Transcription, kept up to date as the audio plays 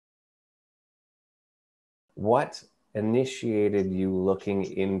What initiated you looking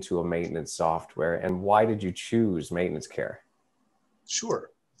into a maintenance software, and why did you choose maintenance care?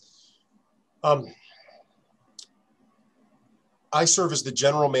 Sure. I serve as the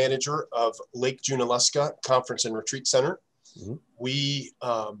general manager of Lake Junaluska Conference and Retreat Center. Mm-hmm. We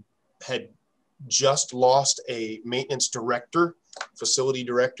had just lost a maintenance director, facility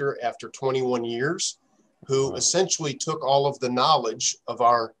director, after 21 years, who essentially took all of the knowledge of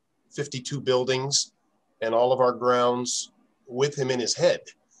our 52 buildings and all of our grounds with him in his head.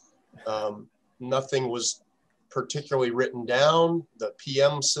 Nothing was particularly written down. The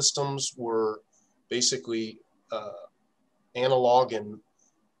PM systems were basically analog and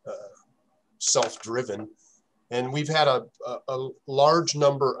self-driven. And we've had a large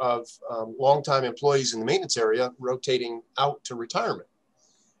number of longtime employees in the maintenance area rotating out to retirement.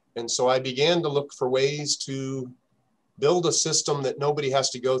 And so I began to look for ways to build a system that nobody has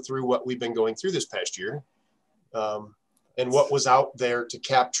to go through what we've been going through this past year, and what was out there to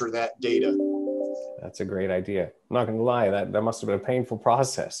capture that data. That's a great idea. I'm not going to lie, that must have been a painful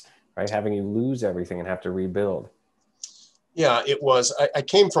process, right? Having you lose everything and have to rebuild. Yeah, it was. I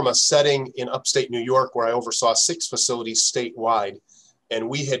came from a setting in upstate New York where I oversaw 6 facilities statewide, and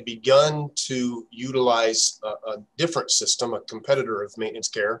we had begun to utilize a different system, a competitor of maintenance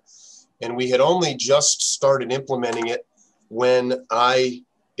care, and we had only just started implementing it when I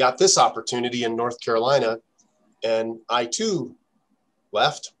got this opportunity in North Carolina, and I too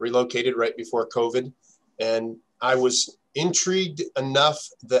left, relocated right before COVID, and I was intrigued enough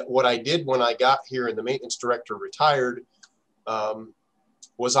that what I did when I got here and the maintenance director retired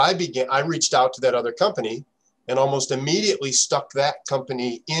was I reached out to that other company and almost immediately stuck that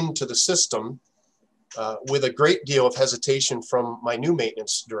company into the system with a great deal of hesitation from my new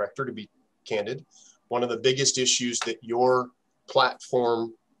maintenance director, to be candid. One of the biggest issues that your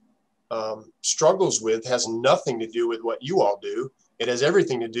platform struggles with has nothing to do with what you all do. It has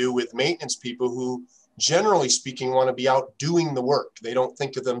everything to do with maintenance people who, generally speaking, want to be out doing the work. They don't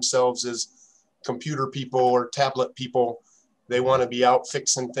think of themselves as computer people or tablet people. They want to be out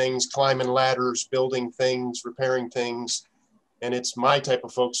fixing things, climbing ladders, building things, repairing things. And it's my type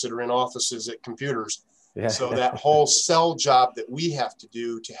of folks that are in offices at computers. Yeah. So that whole sell job that we have to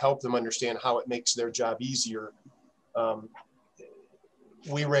do to help them understand how it makes their job easier,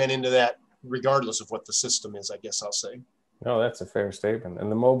 we ran into that regardless of what the system is, I guess I'll say. No, that's a fair statement. And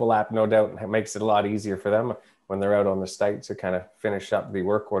the mobile app, no doubt, makes it a lot easier for them when they're out on the site to kind of finish up the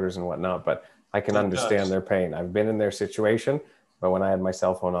work orders and whatnot. But I can understand their pain. I've been in their situation, but when I had my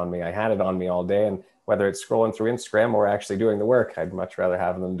cell phone on me, I had it on me all day. And whether it's scrolling through Instagram or actually doing the work, I'd much rather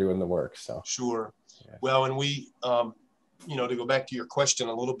have them doing the work. So sure. Yeah. Well, and we, to go back to your question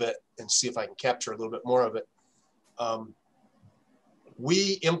a little bit and see if I can capture a little bit more of it.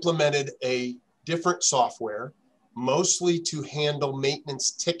 We implemented a different software, mostly to handle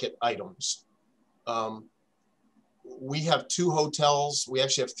maintenance ticket items. We have 2 hotels. We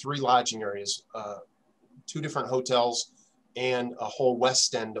actually have 3 lodging areas, 2 different hotels and a whole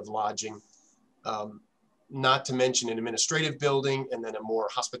west end of lodging, not to mention an administrative building and then a more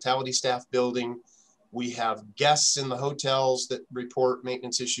hospitality staff building. We have guests in the hotels that report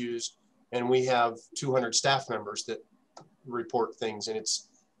maintenance issues, and we have 200 staff members that report things. And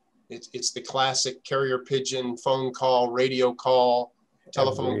it's the classic carrier pigeon, phone call, radio call,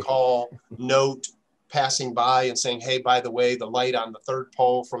 telephone call, note, passing by and saying, hey, by the way, the light on the 3rd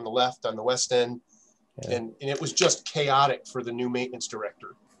pole from the left on the west end. Yeah. And it was just chaotic for the new maintenance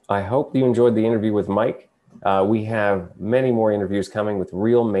director. I hope you enjoyed the interview with Mike. We have many more interviews coming with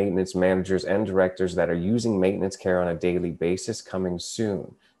real maintenance managers and directors that are using maintenance care on a daily basis coming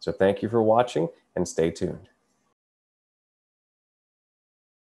soon. So thank you for watching and stay tuned.